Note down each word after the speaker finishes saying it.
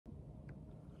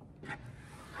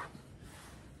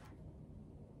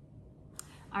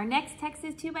Our next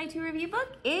Texas 2x2 review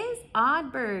book is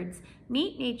Odd Birds,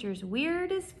 Meet Nature's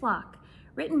Weirdest Flock,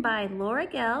 written by Laura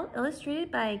Gell,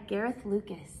 illustrated by Gareth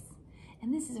Lucas.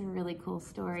 And this is a really cool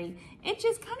story. It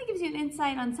just kind of gives you an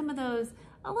insight on some of those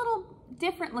a little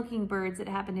different looking birds that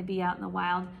happen to be out in the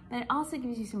wild, but it also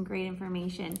gives you some great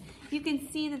information. You can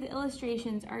see that the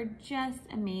illustrations are just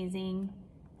amazing.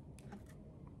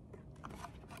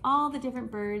 All the different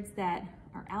birds that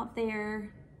are out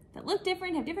there that look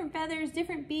different, have different feathers,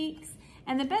 different beaks.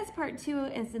 And the best part too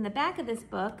is in the back of this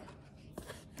book,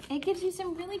 it gives you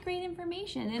some really great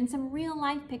information and some real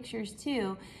life pictures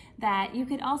too that you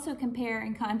could also compare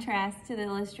and contrast to the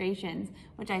illustrations,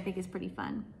 which I think is pretty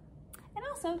fun. And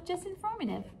also just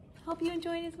informative. Hope you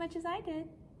enjoyed as much as I did.